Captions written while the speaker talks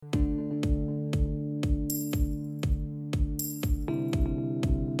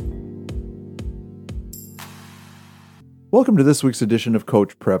Welcome to this week's edition of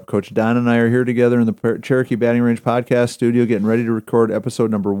Coach Prep. Coach Don and I are here together in the Cherokee Batting Range podcast studio, getting ready to record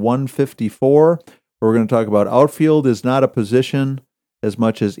episode number 154. We're going to talk about outfield is not a position as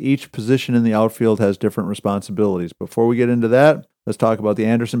much as each position in the outfield has different responsibilities. Before we get into that, let's talk about the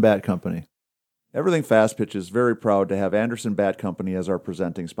Anderson Bat Company. Everything Fast Pitch is very proud to have Anderson Bat Company as our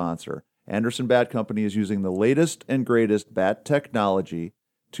presenting sponsor. Anderson Bat Company is using the latest and greatest bat technology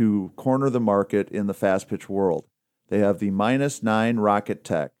to corner the market in the fast pitch world. They have the -9 Rocket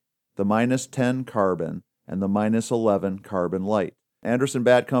Tech, the -10 Carbon, and the -11 Carbon Light. Anderson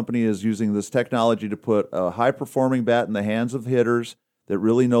Bat Company is using this technology to put a high-performing bat in the hands of hitters that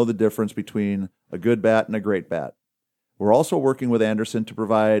really know the difference between a good bat and a great bat. We're also working with Anderson to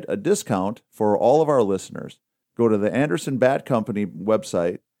provide a discount for all of our listeners. Go to the Anderson Bat Company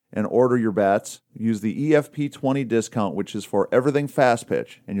website and order your bats. Use the EFP20 discount, which is for everything fast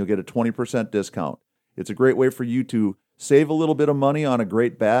pitch, and you'll get a 20% discount. It's a great way for you to save a little bit of money on a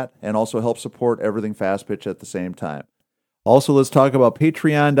great bat and also help support everything fast pitch at the same time. Also, let's talk about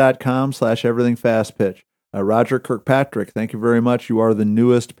patreon.com/everythingfastpitch. Roger Kirkpatrick, thank you very much. You are the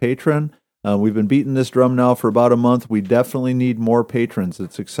newest patron. We've been beating this drum now for about a month. We definitely need more patrons.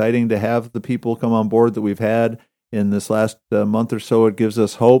 It's exciting to have the people come on board that we've had in this last month or so. It gives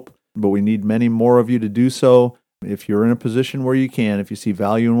us hope, but we need many more of you to do so. If you're in a position where you can, if you see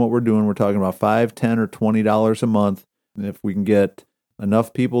value in what we're doing, we're talking about $5, $10, or $20 a month. And if we can get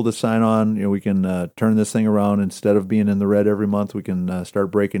enough people to sign on, we can turn this thing around. Instead of being in the red every month, we can start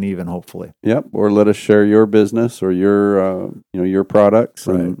breaking even, hopefully. Yep, or let us share your business or your products,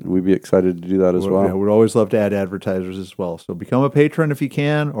 and we'd be excited to do that as well. Yeah, we'd always love to add advertisers as well. So become a patron if you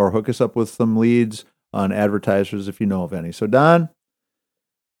can, or hook us up with some leads on advertisers if you know of any. So Don,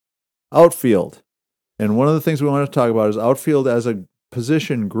 outfield. And one of the things we want to talk about is outfield as a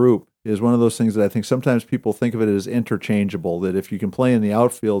position group is one of those things that I think sometimes people think of it as interchangeable, that if you can play in the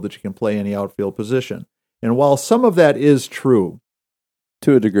outfield, that you can play any outfield position. And while some of that is true,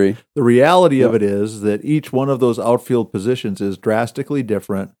 to a degree, the reality of it is that each one of those outfield positions is drastically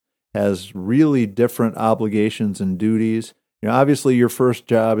different, has really different obligations and duties. Obviously, your first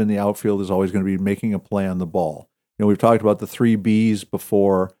job in the outfield is always going to be making a play on the ball. We've talked about the 3 Bs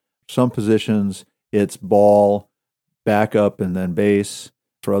before. Some positions, it's ball, backup, and then base.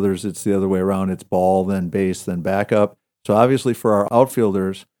 For others, it's the other way around. It's ball, then base, then backup. So obviously for our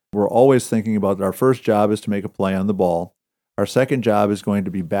outfielders, we're always thinking about our first job is to make a play on the ball. Our second job is going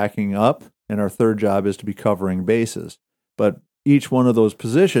to be backing up, and our third job is to be covering bases. But each one of those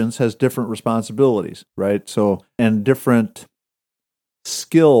positions has different responsibilities, right? So, and different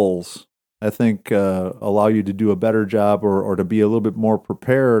skills, I think, allow you to do a better job or to be a little bit more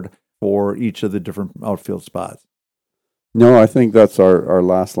prepared for each of the different outfield spots. No, I think that's our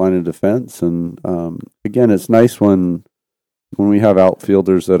last line of defense. And again, it's nice when we have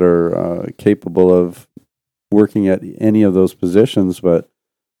outfielders that are capable of working at any of those positions. But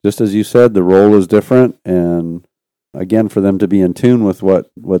just as you said, the role is different. And again, for them to be in tune with what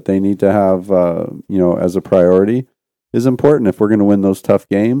they need to have, as a priority is important. If we're going to win those tough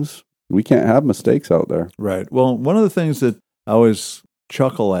games, we can't have mistakes out there. Right. Well, one of the things that I always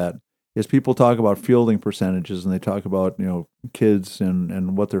chuckle at is people talk about fielding percentages, and they talk about, kids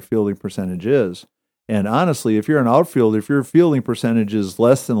and what their fielding percentage is. And honestly, if you're an outfielder, if your fielding percentage is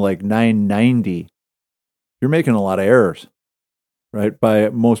less than like 990, you're making a lot of errors, right, by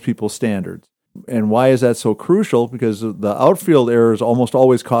most people's standards. And why is that so crucial? Because the outfield errors almost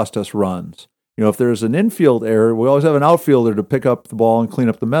always cost us runs. If there's an infield error, we always have an outfielder to pick up the ball and clean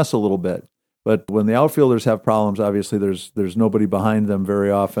up the mess a little bit. But when the outfielders have problems, obviously there's nobody behind them very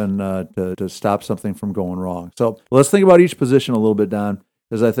often to stop something from going wrong. So let's think about each position a little bit, Don,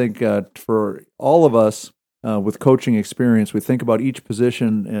 because I think for all of us with coaching experience, we think about each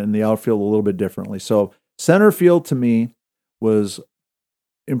position in the outfield a little bit differently. So center field to me was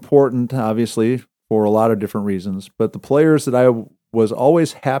important, obviously, for a lot of different reasons. But the players that I was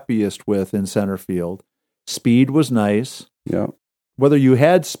always happiest with in center field, speed was nice. Yeah. Whether you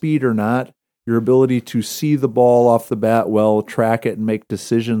had speed or not, your ability to see the ball off the bat well, track it, and make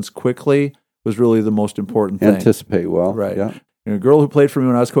decisions quickly was really the most important thing. Anticipate well. Right. Yeah. A girl who played for me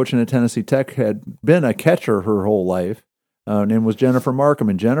when I was coaching at Tennessee Tech had been a catcher her whole life. Her name was Jennifer Markham,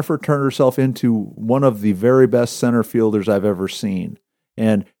 and Jennifer turned herself into one of the very best center fielders I've ever seen.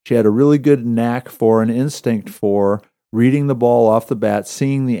 And she had a really good knack for, an instinct for, reading the ball off the bat,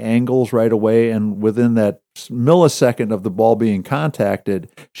 seeing the angles right away, and within that millisecond of the ball being contacted,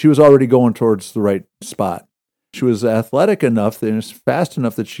 she was already going towards the right spot. She was athletic enough and fast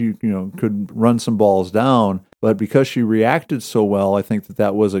enough that she, could run some balls down, But because she reacted so well, I think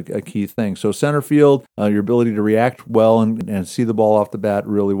that was a key thing. So center field, your ability to react well and see the ball off the bat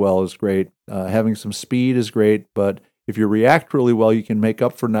really well is great. Having some speed is great, but if you react really well, you can make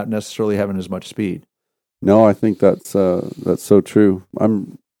up for not necessarily having as much speed. No, I think that's so true.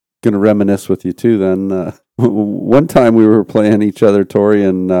 I'm going to reminisce with you too then. One time we were playing each other, Tori,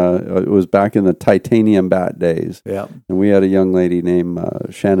 and it was back in the titanium bat days. Yeah. And we had a young lady named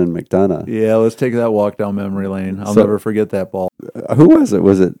Shannon McDonough. Yeah, let's take that walk down memory lane. I'll never forget that ball. Who was it?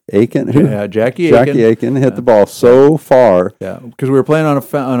 Was it Aiken? Yeah, Jackie Aiken. Jackie Aiken hit the ball so far. Yeah, because we were playing on a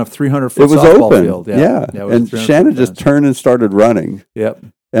 300-foot it was softball open. field. Yeah. And Shannon just turned and started running. Yep.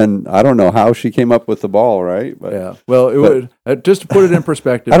 And I don't know how she came up with the ball, right? But, yeah. Well, just to put it in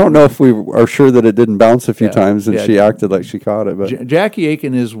perspective, I don't know if we are sure that it didn't bounce a few times and she acted like she caught it. But Jackie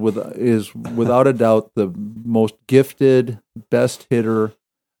Aiken is without a doubt the most gifted, best hitter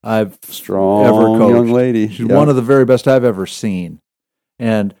I've ever coached. Young lady. She's one of the very best I've ever seen.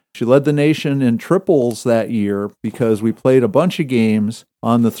 And she led the nation in triples that year because we played a bunch of games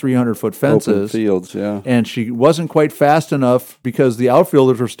on the 300-foot fences. Open fields, yeah. And she wasn't quite fast enough because the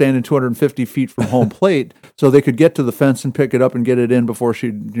outfielders were standing 250 feet from home plate, so they could get to the fence and pick it up and get it in before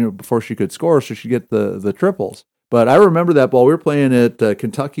she could score, so she'd get the triples. But I remember that ball. We were playing at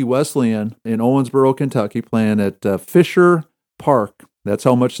Kentucky Wesleyan in Owensboro, Kentucky, playing at Fisher Park. That's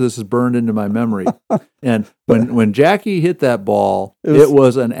how much this is burned into my memory. And when Jackie hit that ball, it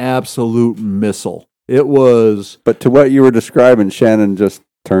was an absolute missile. It was. But to what you were describing, Shannon just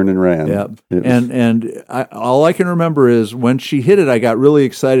turned and ran. Yeah. And all I can remember is when she hit it, I got really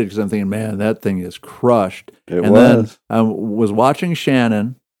excited because I'm thinking, man, that thing is crushed. Then I was watching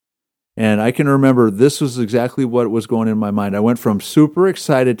Shannon, and I can remember this was exactly what was going in my mind. I went from super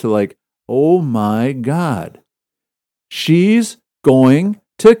excited to like, oh my God, she's going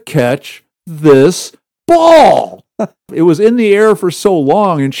to catch this ball. It was in the air for so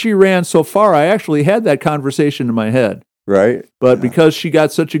long and she ran so far, I actually had that conversation in my head. Right. But because she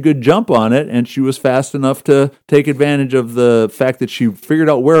got such a good jump on it and she was fast enough to take advantage of the fact that she figured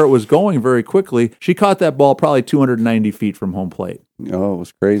out where it was going very quickly, she caught that ball probably 290 feet from home plate. Oh, it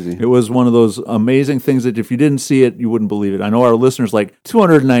was crazy. It was one of those amazing things that if you didn't see it, you wouldn't believe it. I know our listeners like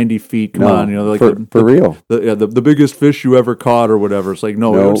 290 feet. Come on, like for real. The biggest fish you ever caught or whatever. It's like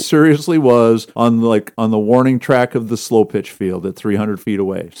no, it seriously was on the warning track of the slow pitch field at 300 feet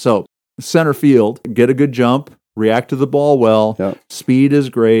away. So center field, get a good jump, react to the ball well. Yep. Speed is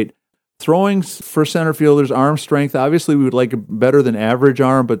great. Throwing for center fielders, arm strength. Obviously, we would like better than average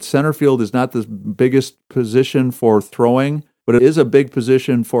arm, but center field is not the biggest position for throwing. But it is a big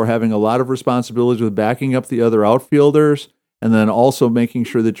position for having a lot of responsibilities with backing up the other outfielders and then also making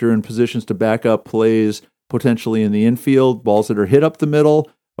sure that you're in positions to back up plays potentially in the infield, balls that are hit up the middle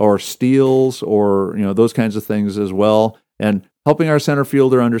or steals or those kinds of things as well. And helping our center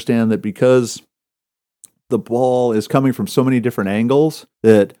fielder understand that because the ball is coming from so many different angles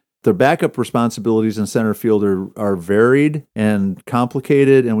that their backup responsibilities in center field are varied and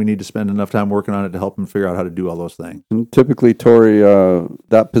complicated, and we need to spend enough time working on it to help them figure out how to do all those things. And typically, Tori,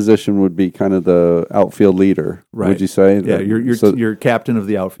 that position would be kind of the outfield leader, right? Would you say? Yeah, you're captain of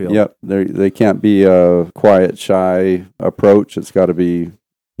the outfield. Yep, they can't be a quiet, shy approach. It's got to be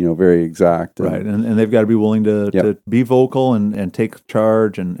very exact. Right, and they've got to be willing to be vocal and take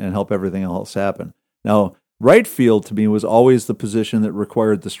charge and help everything else happen. Now, right field, to me, was always the position that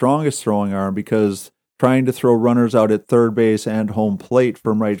required the strongest throwing arm because trying to throw runners out at third base and home plate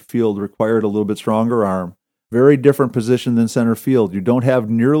from right field required a little bit stronger arm. Very different position than center field. You don't have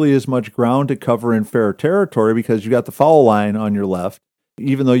nearly as much ground to cover in fair territory because you got the foul line on your left.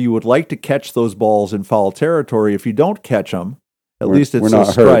 Even though you would like to catch those balls in foul territory, if you don't catch them, at least it's a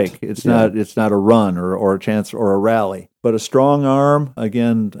strike. It's not a run or a chance or a rally. But a strong arm,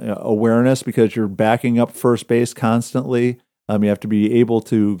 again, awareness because you're backing up first base constantly. You have to be able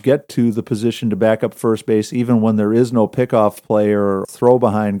to get to the position to back up first base even when there is no pickoff play or throw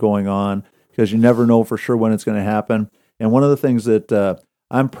behind going on because you never know for sure when it's going to happen. And one of the things that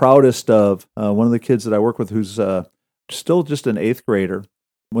I'm proudest of, one of the kids that I work with who's still just an 8th grader,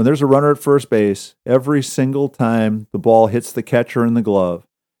 when there's a runner at first base, every single time the ball hits the catcher in the glove,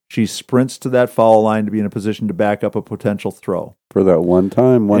 she sprints to that foul line to be in a position to back up a potential throw. For that one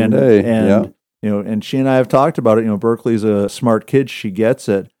time, one day. And and she and I have talked about it. Berkeley's a smart kid. She gets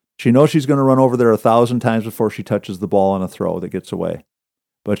it. She knows she's going to run over there 1,000 times before she touches the ball on a throw that gets away.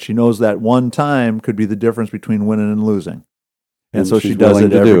 But she knows that one time could be the difference between winning and losing. And so she does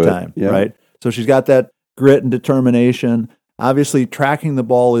it every time, right? So she's got that grit and determination. Obviously, tracking the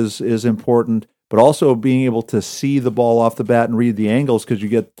ball is important, but also being able to see the ball off the bat and read the angles because you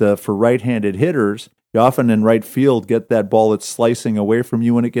get for right-handed hitters, you often in right field get that ball that's slicing away from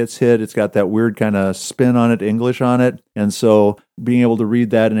you when it gets hit. It's got that weird kind of spin on it, English on it. And so being able to read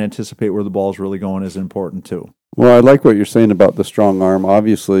that and anticipate where the ball's really going is important too. Well, I like what you're saying about the strong arm.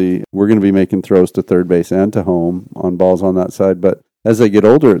 Obviously, we're going to be making throws to third base and to home on balls on that side. But as they get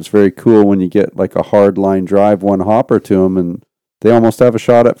older, it's very cool when you get like a hard line drive, one hopper to them, and they almost have a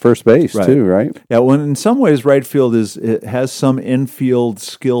shot at first base too, right? Yeah, well, in some ways, right field it has some infield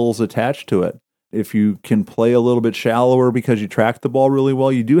skills attached to it. If you can play a little bit shallower because you track the ball really well,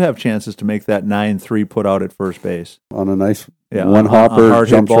 you do have chances to make that 9-3 put out at first base. On a nice one hopper,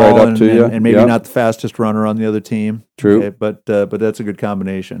 jumps right up to you. And maybe not the fastest runner on the other team. True. Okay, but that's a good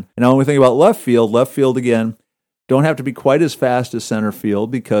combination. And now when we think about left field again, don't have to be quite as fast as center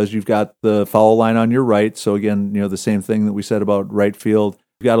field because you've got the foul line on your right. So again, the same thing that we said about right field.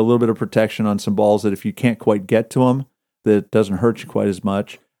 You've got a little bit of protection on some balls that if you can't quite get to them, that doesn't hurt you quite as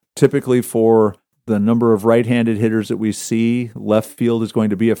much. Typically for the number of right-handed hitters that we see, left field is going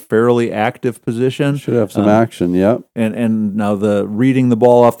to be a fairly active position. Should have some action, yep. And now the reading the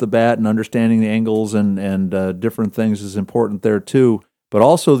ball off the bat and understanding the angles and different things is important there too. But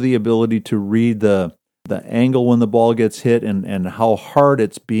also the ability to read the angle when the ball gets hit and how hard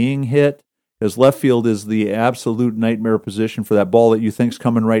it's being hit. Because left field is the absolute nightmare position for that ball that you think's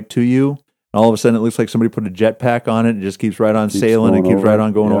coming right to you. And all of a sudden it looks like somebody put a jetpack on it and it just keeps right on sailing and keeps right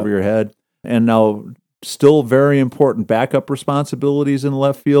on going over your head. And now, still very important backup responsibilities in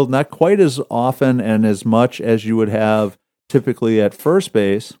left field, not quite as often and as much as you would have typically at first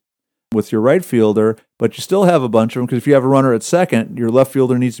base with your right fielder, but you still have a bunch of them because if you have a runner at second, your left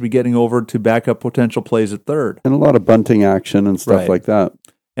fielder needs to be getting over to back up potential plays at third. And a lot of bunting action and stuff like that.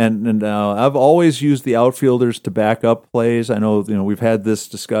 And I've always used the outfielders to back up plays. I know we've had this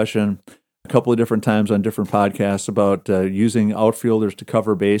discussion a couple of different times on different podcasts about using outfielders to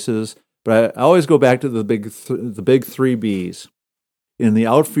cover bases. But I always go back to the big 3 Bs. In the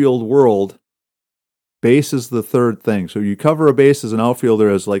outfield world, base is the third thing. So you cover a base as an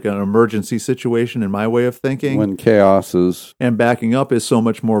outfielder as like an emergency situation in my way of thinking. When chaos is... And backing up is so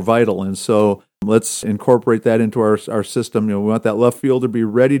much more vital. And so let's incorporate that into our system. We want that left fielder to be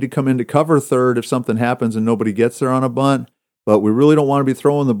ready to come in to cover third if something happens and nobody gets there on a bunt. But we really don't want to be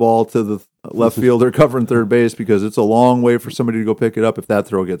throwing the ball to the left fielder covering third base because it's a long way for somebody to go pick it up if that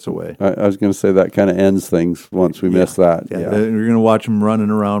throw gets away. I was going to say that kind of ends things once we miss that. Yeah. You're going to watch them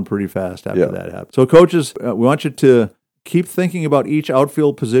running around pretty fast after that happens. So coaches, we want you to keep thinking about each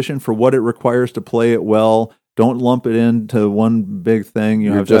outfield position for what it requires to play it well. Don't lump it into one big thing.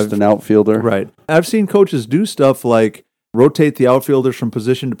 You're just an outfielder. Right. I've seen coaches do stuff like rotate the outfielders from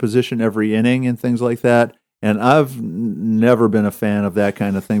position to position every inning and things like that. And I've never been a fan of that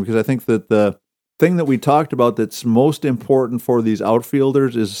kind of thing because I think that the thing that we talked about that's most important for these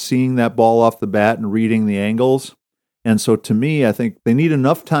outfielders is seeing that ball off the bat and reading the angles. And so to me, I think they need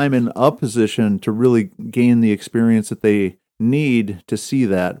enough time in a position to really gain the experience that they need to see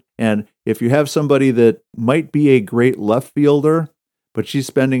that. And if you have somebody that might be a great left fielder, but she's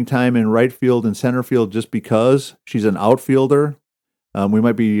spending time in right field and center field just because she's an outfielder, we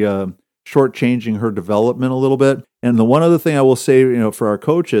might be shortchanging her development a little bit. And the one other thing I will say, for our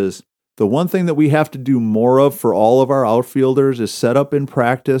coaches, the one thing that we have to do more of for all of our outfielders is set up in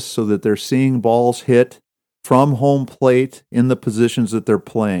practice so that they're seeing balls hit from home plate in the positions that they're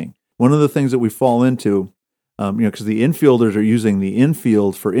playing. One of the things that we fall into, because the infielders are using the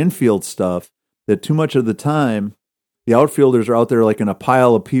infield for infield stuff, that too much of the time, the outfielders are out there like in a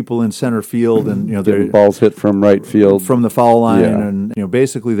pile of people in center field, and they're balls hit from right field, from the foul line, and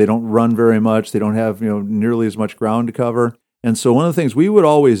basically they don't run very much. They don't have nearly as much ground to cover. And so one of the things we would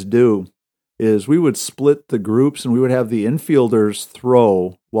always do is we would split the groups, and we would have the infielders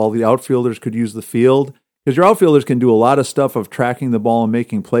throw while the outfielders could use the field. Because your outfielders can do a lot of stuff of tracking the ball and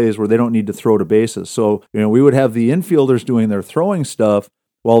making plays where they don't need to throw to bases. So we would have the infielders doing their throwing stuff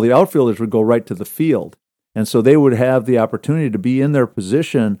while the outfielders would go right to the field. And so they would have the opportunity to be in their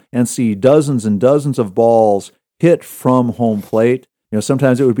position and see dozens and dozens of balls hit from home plate.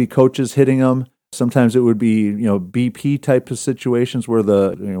 Sometimes it would be coaches hitting them. Sometimes it would be, BP type of situations where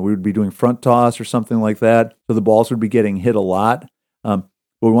we would be doing front toss or something like that. So the balls would be getting hit a lot. But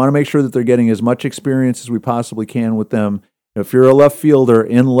we want to make sure that they're getting as much experience as we possibly can with them. If you're a left fielder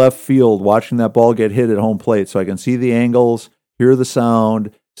in left field, watching that ball get hit at home plate so I can see the angles, hear the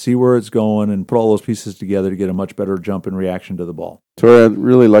sound, see where it's going, and put all those pieces together to get a much better jump and reaction to the ball. Tori, I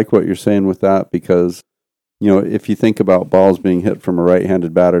really like what you're saying with that because, if you think about balls being hit from a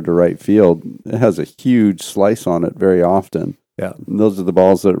right-handed batter to right field, it has a huge slice on it very often. Yeah. And those are the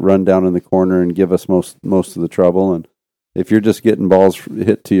balls that run down in the corner and give us most of the trouble. And If you're just getting balls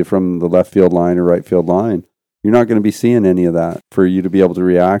hit to you from the left field line or right field line, you're not going to be seeing any of that. For you to be able to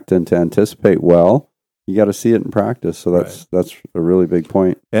react and to anticipate well, you got to see it in practice. So that's a really big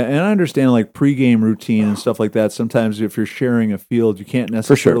point. And I understand like pregame routine and stuff like that. Sometimes if you're sharing a field, you can't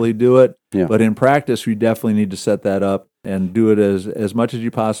necessarily do it. Yeah. But in practice, you definitely need to set that up and do it as much as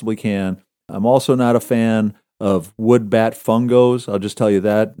you possibly can. I'm also not a fan of wood bat fungos. I'll just tell you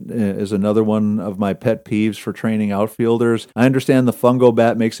that is another one of my pet peeves for training outfielders. I understand the fungo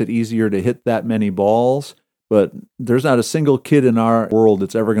bat makes it easier to hit that many balls, but there's not a single kid in our world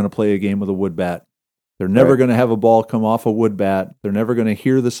that's ever going to play a game with a wood bat. They're never going to have a ball come off a wood bat. They're never going to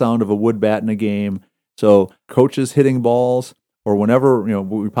hear the sound of a wood bat in a game. So coaches hitting balls or whenever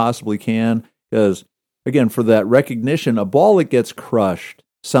we possibly can, because again, for that recognition, a ball that gets crushed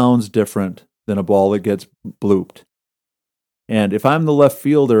sounds different than a ball that gets blooped. And if I'm the left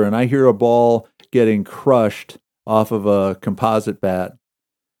fielder and I hear a ball getting crushed off of a composite bat,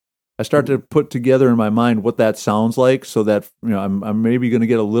 I start to put together in my mind what that sounds like, so that I'm maybe going to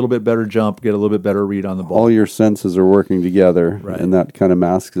get a little bit better jump, get a little bit better read on the ball. All your senses are working together, right. And that kind of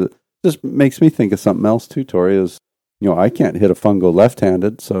masks it. Just makes me think of something else too, Tori. Is I can't hit a fungo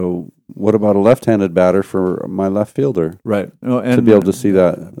left-handed, so what about a left-handed batter for my left fielder? Right, and to be able to see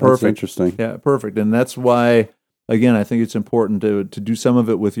that. That's perfect. Interesting. Yeah, perfect. And that's why, again, I think it's important to do some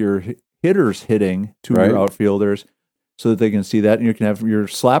of it with your hitters hitting to your outfielders, so that they can see that, and you can have your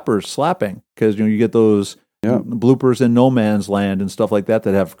slappers slapping, because you get those bloopers in no man's land and stuff like that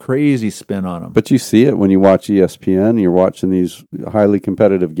have crazy spin on them. But you see it when you watch ESPN. You're watching these highly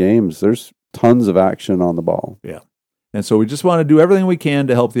competitive games. There's tons of action on the ball. Yeah. And so we just want to do everything we can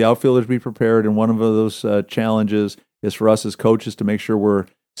to help the outfielders be prepared. And one of those challenges is for us as coaches to make sure we're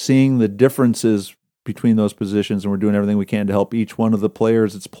seeing the differences between those positions, and we're doing everything we can to help each one of the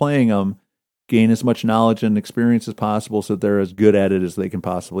players that's playing them gain as much knowledge and experience as possible so that they're as good at it as they can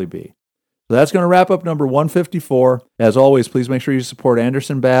possibly be. So that's going to wrap up number 154. As always, please make sure you support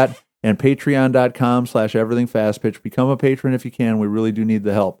Anderson Bat and patreon.com/everythingfastpitch. Become a patron if you can. We really do need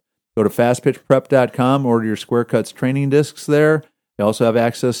the help. Go to fastpitchprep.com, order your Square Cuts training discs there. You also have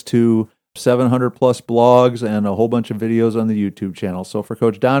access to 700 plus blogs and a whole bunch of videos on the YouTube channel. So for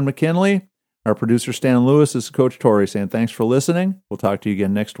Coach Don McKinley, our producer Stan Lewis, this is Coach Tori saying thanks for listening. We'll talk to you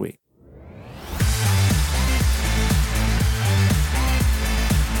again next week.